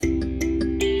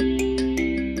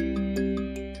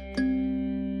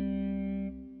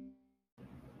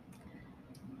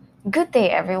Good day,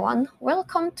 everyone.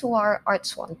 Welcome to our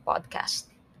Arts One podcast.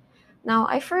 Now,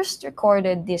 I first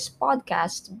recorded this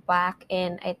podcast back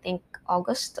in, I think,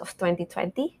 August of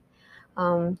 2020.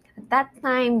 At that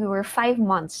time, we were 5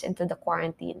 months into the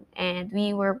quarantine and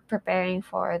we were preparing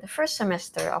for the first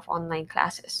semester of online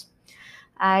classes.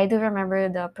 I do remember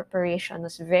the preparation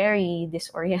was very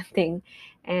disorienting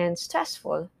and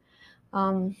stressful.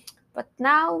 Um, but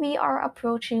now we are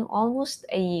approaching almost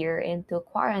a year into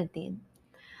quarantine.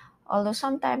 Although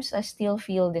sometimes I still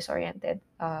feel disoriented,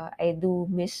 I do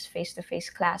miss face to face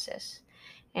classes.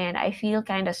 And I feel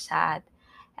kind of sad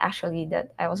actually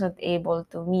that I wasn't able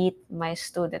to meet my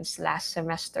students last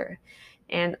semester.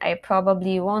 And I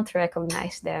probably won't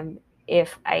recognize them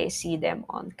if I see them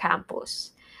on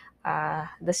campus.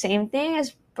 The same thing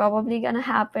is probably going to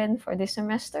happen for this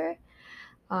semester,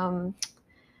 um,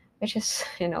 which is,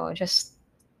 just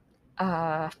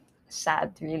uh,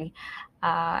 sad, really.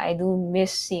 I do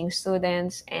miss seeing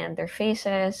students and their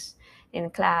faces in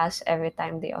class every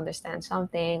time they understand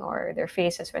something, or their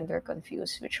faces when they're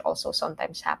confused, which also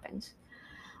sometimes happens.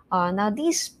 Now,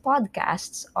 these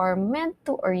podcasts are meant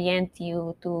to orient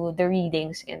you to the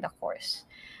readings in the course.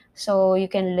 So you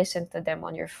can listen to them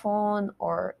on your phone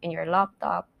or in your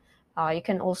laptop. You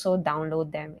can also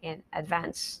download them in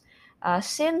advance.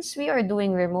 Since we are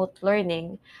doing remote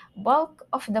learning, bulk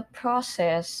of the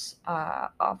process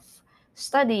of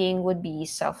studying would be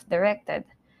self-directed.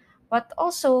 But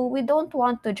also, we don't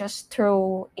want to just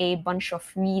throw a bunch of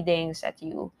readings at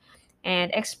you and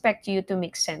expect you to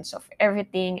make sense of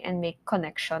everything and make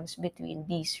connections between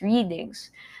these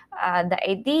readings. The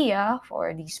idea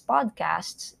for these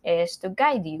podcasts is to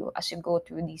guide you as you go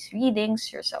through these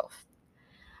readings yourself.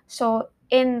 So,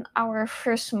 in our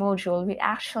first module, we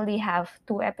actually have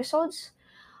two episodes.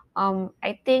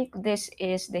 I think this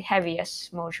is the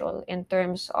heaviest module in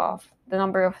terms of the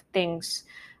number of things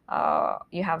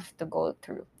you have to go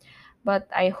through. But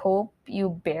I hope you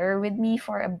bear with me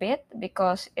for a bit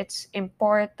because it's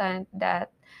important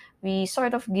that we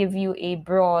sort of give you a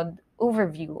broad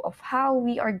overview of how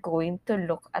we are going to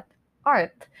look at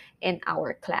art in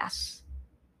our class.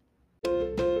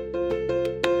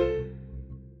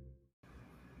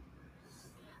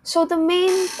 So, the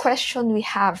main question we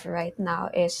have right now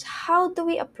is how do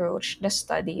we approach the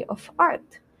study of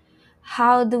art?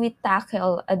 How do we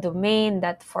tackle a domain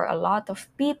that for a lot of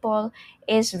people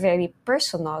is very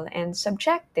personal and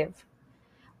subjective?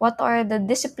 What are the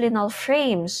disciplinal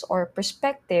frames or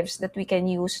perspectives that we can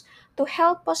use to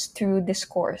help us through this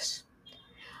course?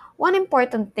 One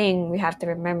important thing we have to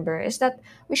remember is that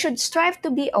we should strive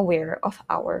to be aware of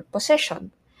our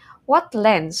position. What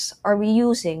lens are we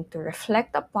using to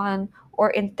reflect upon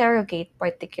or interrogate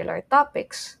particular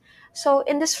topics? So,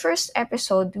 in this first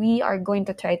episode, we are going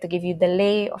to try to give you the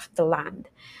lay of the land,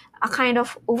 a kind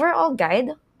of overall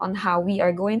guide on how we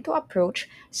are going to approach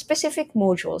specific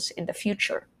modules in the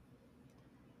future.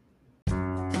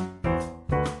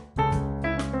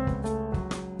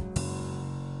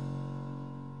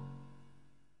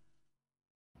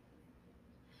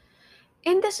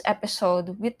 In this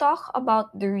episode, we talk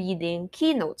about the reading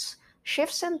Keynotes,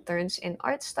 Shifts and Turns in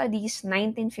Art Studies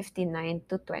 1959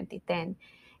 to 2010.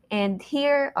 And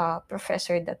here,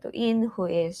 Professor Datuin, who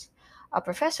is a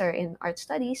professor in art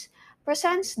studies,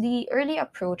 presents the early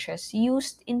approaches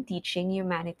used in teaching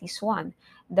Humanities 1,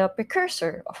 the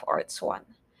precursor of Arts 1.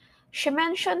 She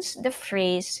mentions the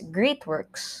phrase great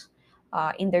works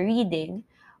in the reading,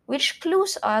 which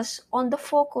clues us on the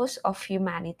focus of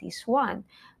Humanities 1,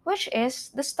 which is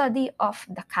the study of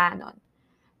the canon.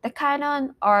 The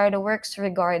canon are the works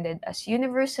regarded as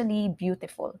universally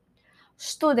beautiful.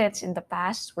 Students in the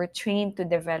past were trained to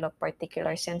develop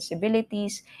particular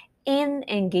sensibilities in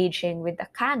engaging with the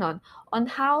canon on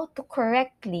how to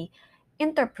correctly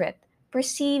interpret,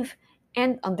 perceive,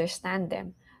 and understand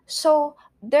them. So,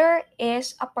 there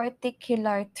is a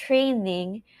particular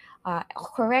training, a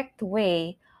correct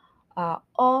way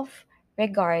of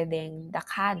regarding the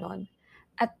canon,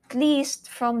 at least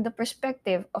from the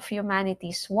perspective of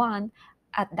Humanities 1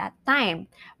 at that time.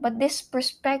 But this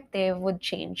perspective would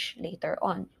change later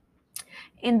on.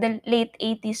 In the late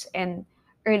 80s and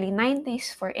early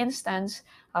 90s, for instance,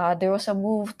 there was a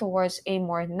move towards a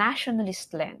more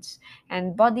nationalist lens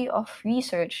and body of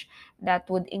research that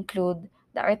would include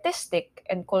the artistic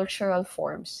and cultural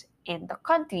forms in the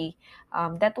country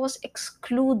that was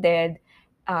excluded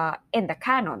in the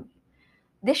canon.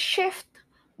 This shift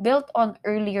built on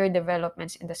earlier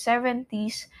developments in the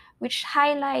 70s, which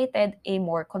highlighted a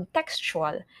more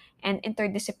contextual and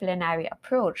interdisciplinary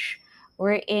approach,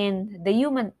 wherein the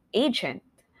human agent,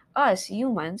 us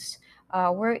humans,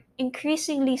 were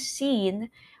increasingly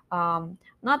seen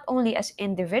not only as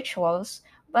individuals,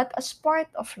 but as part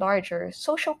of larger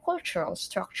social cultural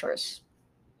structures.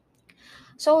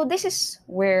 So, this is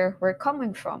where we're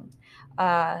coming from.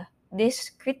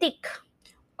 This critique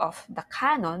of the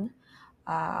canon,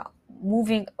 uh,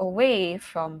 moving away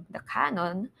from the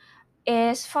canon,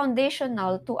 is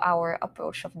foundational to our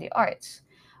approach of the arts.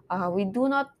 We do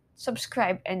not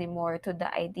subscribe anymore to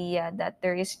the idea that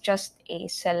there is just a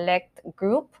select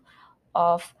group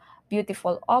of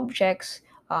beautiful objects,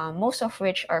 most of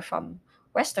which are from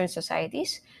Western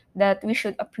societies, that we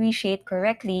should appreciate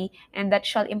correctly and that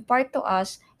shall impart to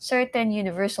us certain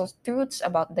universal truths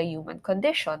about the human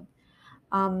condition.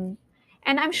 Um,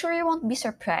 and I'm sure you won't be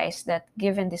surprised that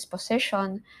given this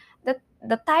position, that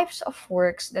the types of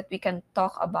works that we can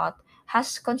talk about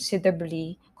has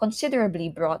considerably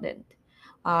broadened.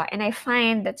 And I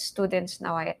find that students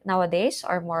nowadays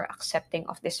are more accepting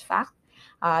of this fact.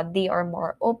 They are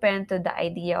more open to the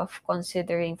idea of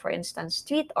considering, for instance,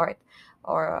 street art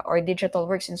or digital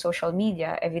works in social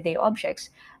media, everyday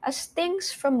objects, as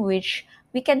things from which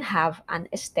we can have an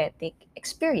aesthetic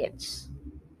experience.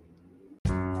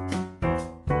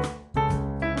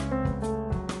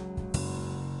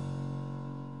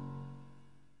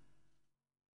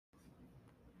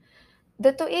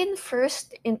 The Tuin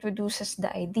first introduces the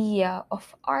idea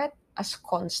of art as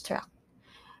construct.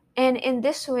 And in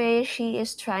this way, she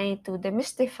is trying to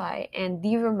demystify and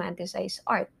de romanticize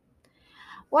art.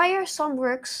 Why are some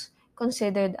works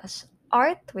considered as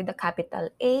art with a capital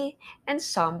A and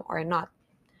some are not?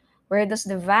 Where does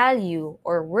the value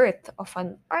or worth of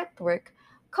an artwork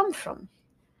come from?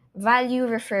 Value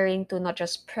referring to not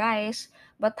just price,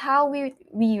 but how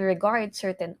we regard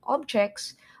certain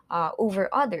objects over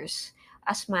others,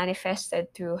 as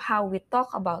manifested through how we talk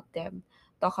about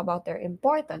their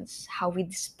importance, how we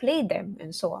display them,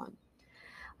 and so on.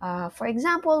 For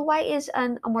example, why is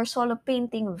an Amorsolo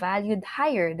painting valued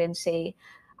higher than, say,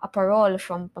 a Parol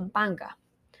from Pampanga?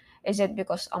 Is it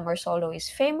because Amorsolo is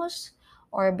famous,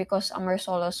 or because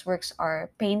Amorsolo's works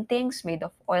are paintings made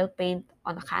of oil paint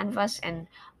on a canvas and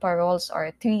paroles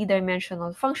are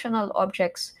three-dimensional functional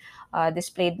objects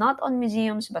displayed not on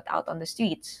museums but out on the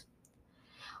streets?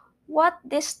 What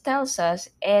this tells us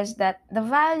is that the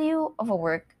value of a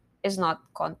work is not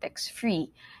context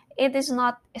free. It is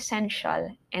not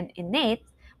essential and innate,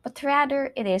 but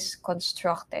rather it is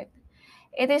constructed.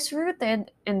 It is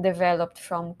rooted and developed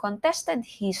from contested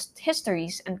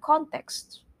histories and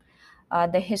contexts.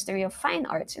 The history of fine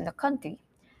arts in the country,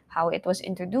 how it was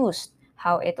introduced,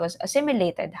 how it was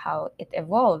assimilated, how it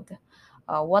evolved,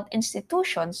 what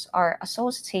institutions are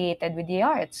associated with the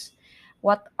arts,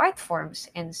 what art forms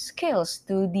and skills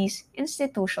do these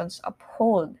institutions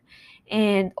uphold,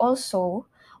 and also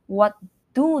what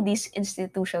do these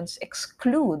institutions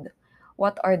exclude,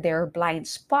 what are their blind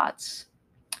spots.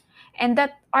 And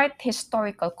that art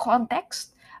historical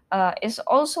context is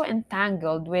also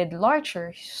entangled with larger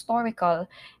historical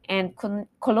and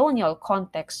colonial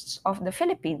contexts of the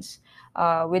Philippines,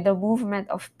 with the movement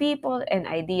of people and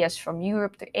ideas from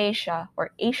Europe to Asia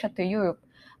or Asia to Europe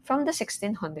from the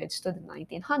 1600s to the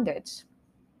 1900s.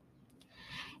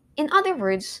 In other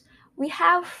words, we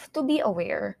have to be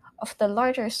aware of the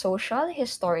larger social,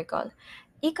 historical,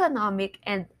 economic,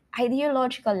 and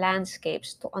ideological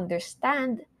landscapes to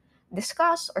understand,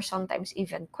 discuss, or sometimes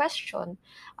even question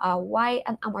why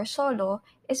an Amor Solo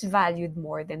is valued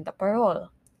more than the parole.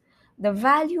 The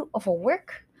value of a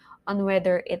work, on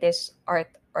whether it is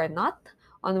art or not,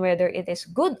 on whether it is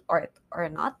good art or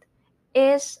not,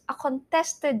 is a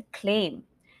contested claim,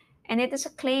 and it is a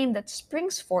claim that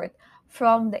springs forth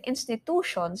from the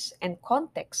institutions and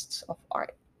contexts of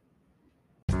art.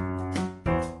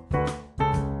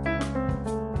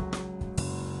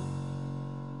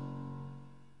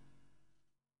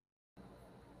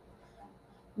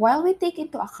 While we take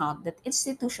into account that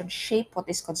institutions shape what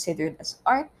is considered as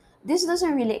art, this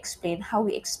doesn't really explain how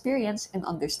we experience and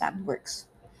understand works.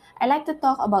 I like to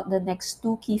talk about the next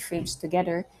two key frames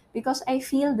together because I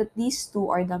feel that these two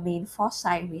are the main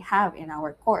foci we have in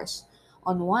our course.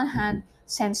 On one hand,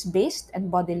 sense based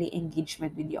and bodily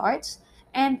engagement with the arts,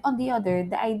 and on the other,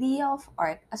 the idea of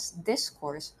art as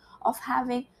discourse of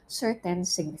having certain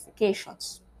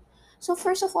significations. So,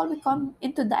 first of all, we come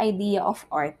into the idea of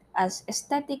art as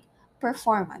aesthetic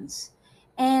performance.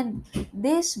 And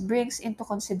this brings into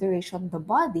consideration the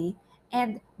body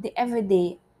and the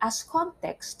everyday as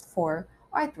context for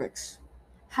artworks.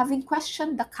 Having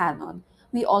questioned the canon,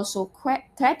 we also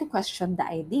try to question the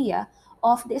idea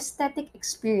of the aesthetic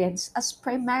experience as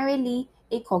primarily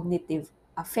a cognitive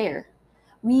affair.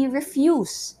 We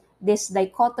refuse this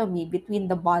dichotomy between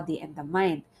the body and the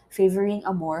mind, favoring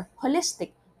a more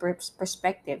holistic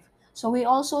perspective. So we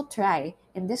also try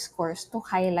in this course to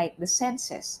highlight the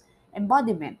senses,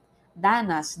 embodiment,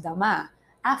 danas, dama,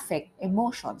 affect,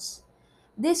 emotions.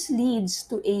 This leads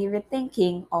to a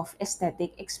rethinking of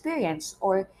aesthetic experience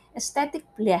or aesthetic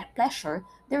pleasure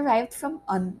derived from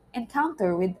an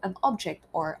encounter with an object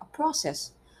or a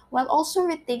process, while also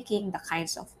rethinking the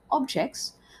kinds of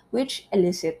objects which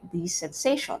elicit these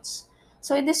sensations.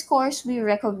 So, in this course, we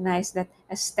recognize that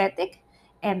aesthetic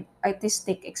and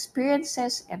artistic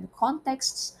experiences and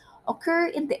contexts occur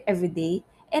in the everyday,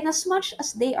 and as much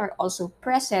as they are also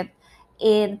present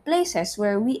in places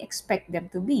where we expect them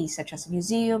to be, such as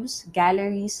museums,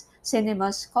 galleries,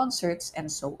 cinemas, concerts,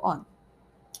 and so on.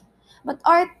 But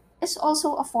art is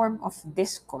also a form of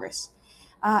discourse.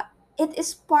 Uh, it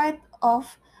is part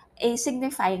of a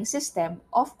signifying system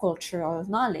of cultural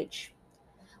knowledge.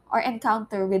 Our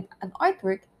encounter with an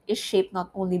artwork is shaped not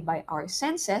only by our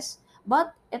senses,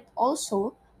 but it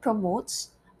also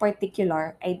promotes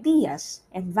particular ideas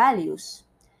and values.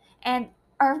 And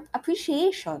our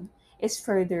appreciation is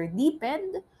further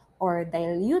deepened or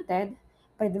diluted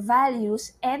by the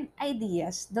values and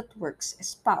ideas that works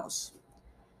espouse.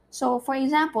 So, for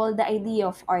example, the idea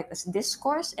of art as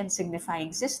discourse and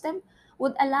signifying system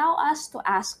would allow us to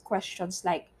ask questions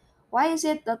like, why is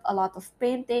it that a lot of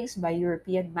paintings by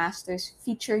European masters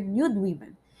feature nude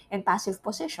women in passive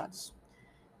positions?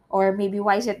 Or maybe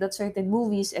why is it that certain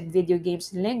movies and video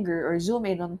games linger or zoom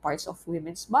in on parts of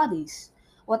women's bodies?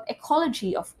 What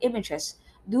ecology of images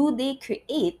do they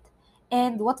create,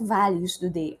 and what values do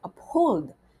they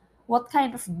uphold? What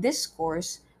kind of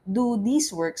discourse do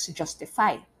these works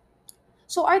justify?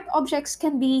 So, art objects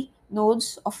can be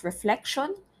nodes of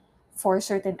reflection for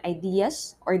certain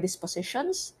ideas or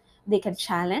dispositions. They can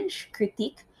challenge,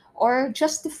 critique, or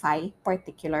justify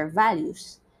particular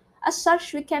values. As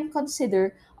such, we can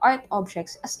consider art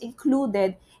objects as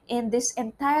included in this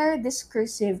entire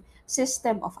discursive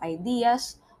system of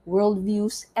ideas,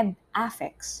 worldviews, and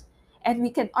affects. And we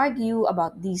can argue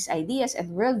about these ideas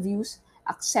and worldviews,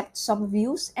 accept some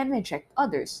views, and reject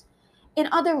others. In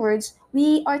other words,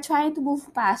 we are trying to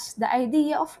move past the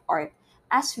idea of art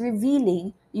as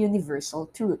revealing universal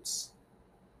truths.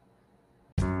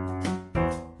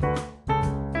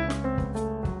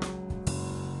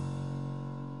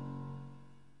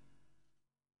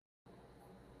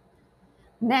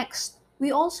 Next,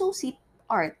 we also see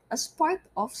art as part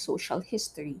of social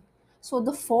history. So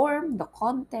the form, the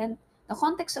content, the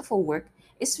context of a work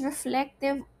is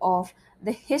reflective of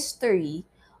the history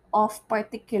of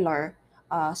particular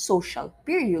social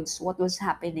periods, what was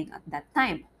happening at that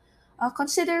time.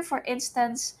 Consider, for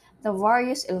instance, the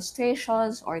various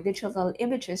illustrations or digital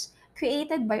images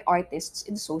created by artists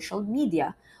in social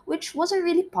media, which wasn't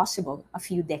really possible a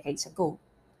few decades ago.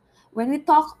 When we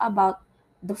talk about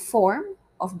the form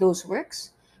of those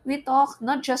works, we talk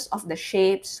not just of the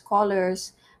shapes,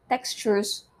 colors,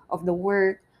 textures of the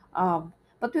work,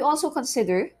 but we also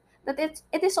consider that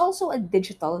it is also a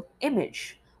digital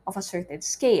image of a certain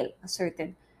scale, a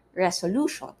certain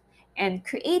resolution, and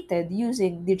created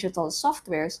using digital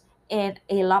softwares in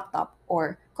a laptop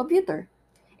or computer.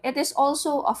 It is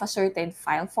also of a certain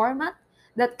file format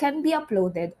that can be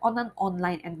uploaded on an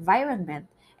online environment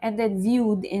and then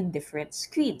viewed in different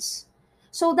screens.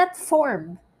 So that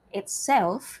form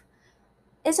itself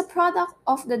is a product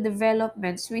of the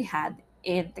developments we had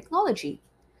in technology.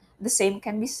 The same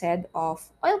can be said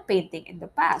of oil painting in the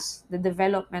past. The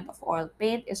development of oil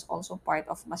paint is also part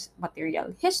of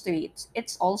material history.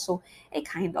 It's also a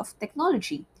kind of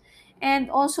technology. And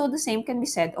also, the same can be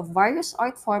said of various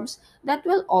art forms that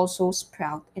will also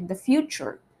sprout in the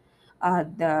future.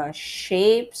 The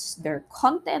shapes, their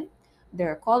content,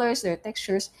 their colors, their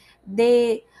textures,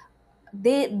 they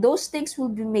those things will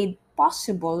be made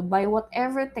possible by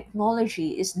whatever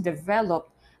technology is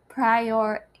developed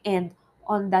prior and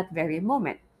on that very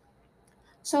moment.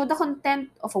 So the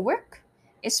content of a work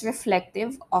is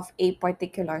reflective of a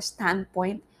particular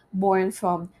standpoint born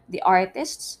from the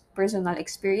artist's personal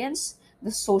experience,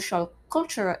 the social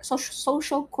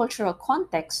cultural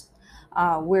context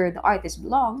where the artist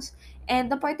belongs, and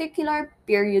the particular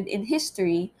period in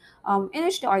history in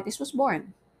which the artist was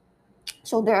born.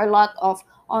 So there are a lot of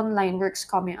online works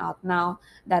coming out now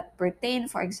that pertain,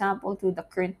 for example, to the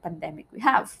current pandemic we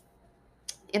have.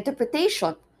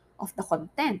 Interpretation of the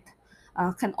content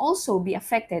can also be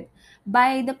affected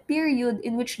by the period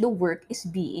in which the work is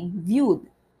being viewed.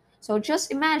 So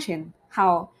just imagine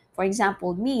how, for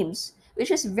example, memes,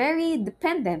 which is very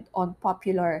dependent on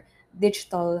popular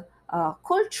digital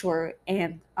culture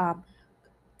and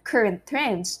current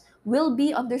trends, will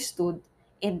be understood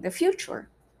in the future.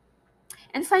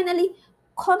 And finally,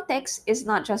 context is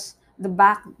not just the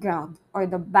background or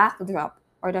the backdrop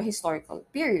or the historical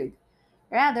period.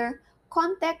 Rather,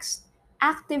 context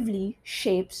actively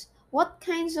shapes what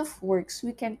kinds of works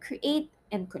we can create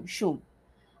and consume.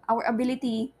 Our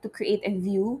ability to create and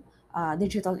view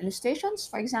digital illustrations,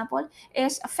 for example,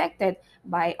 is affected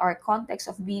by our context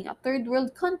of being a third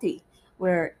world country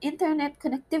where internet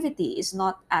connectivity is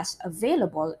not as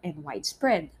available and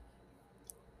widespread.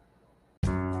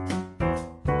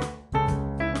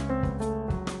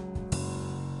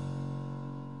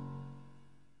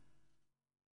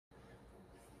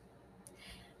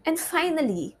 And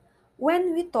finally,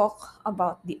 when we talk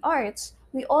about the arts,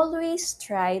 we always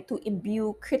try to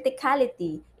imbue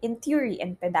criticality in theory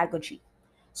and pedagogy.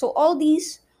 So, all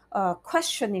these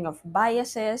questioning of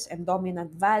biases and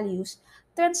dominant values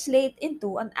translate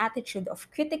into an attitude of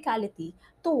criticality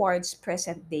towards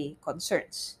present day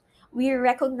concerns. We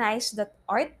recognize that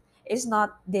art is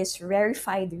not this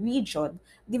rarefied region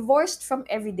divorced from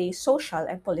everyday social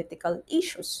and political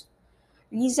issues.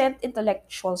 Recent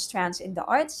intellectual strands in the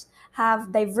arts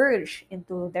have diverged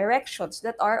into directions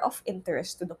that are of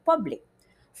interest to the public,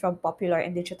 from popular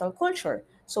and digital culture,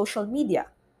 social media,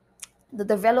 the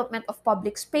development of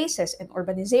public spaces and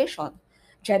urbanization,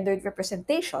 gendered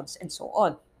representations, and so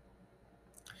on.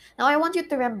 Now, I want you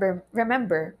to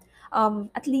remember,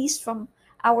 at least from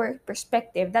our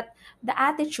perspective, that the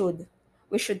attitude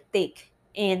we should take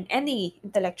in any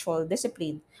intellectual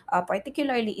discipline,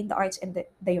 particularly in the arts and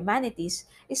the humanities,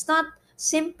 is not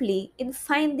simply in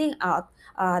finding out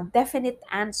definite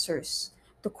answers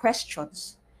to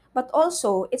questions, but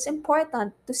also it's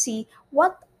important to see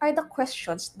what are the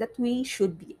questions that we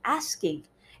should be asking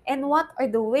and what are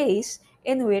the ways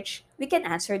in which we can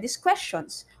answer these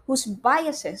questions, whose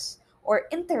biases or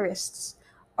interests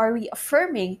are we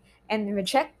affirming and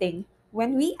rejecting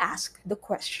when we ask the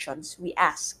questions we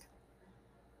ask.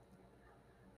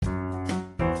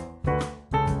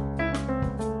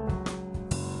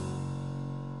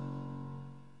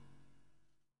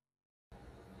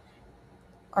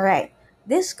 All right,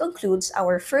 this concludes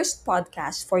our first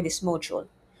podcast for this module.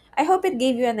 I hope it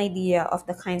gave you an idea of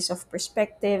the kinds of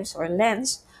perspectives or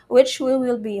lens which we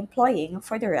will be employing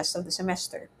for the rest of the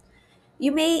semester.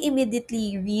 You may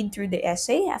immediately read through the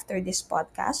essay after this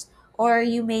podcast, or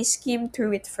you may skim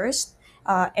through it first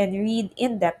and read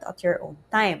in depth at your own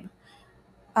time.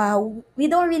 We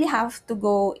don't really have to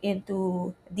go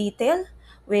into detail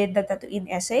with the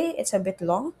Tatooine essay. It's a bit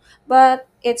long, but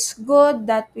it's good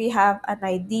that we have an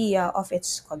idea of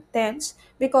its contents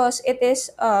because it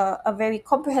is a very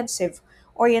comprehensive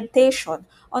orientation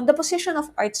on the position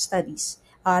of art studies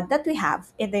that we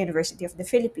have in the University of the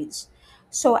Philippines.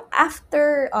 So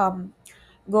after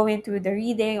going through the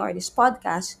reading or this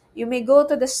podcast, you may go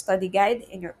to the study guide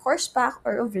in your course pack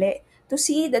or OVLE to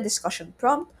see the discussion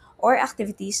prompt or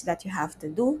activities that you have to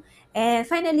do. And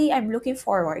finally, I'm looking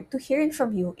forward to hearing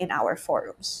from you in our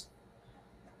forums.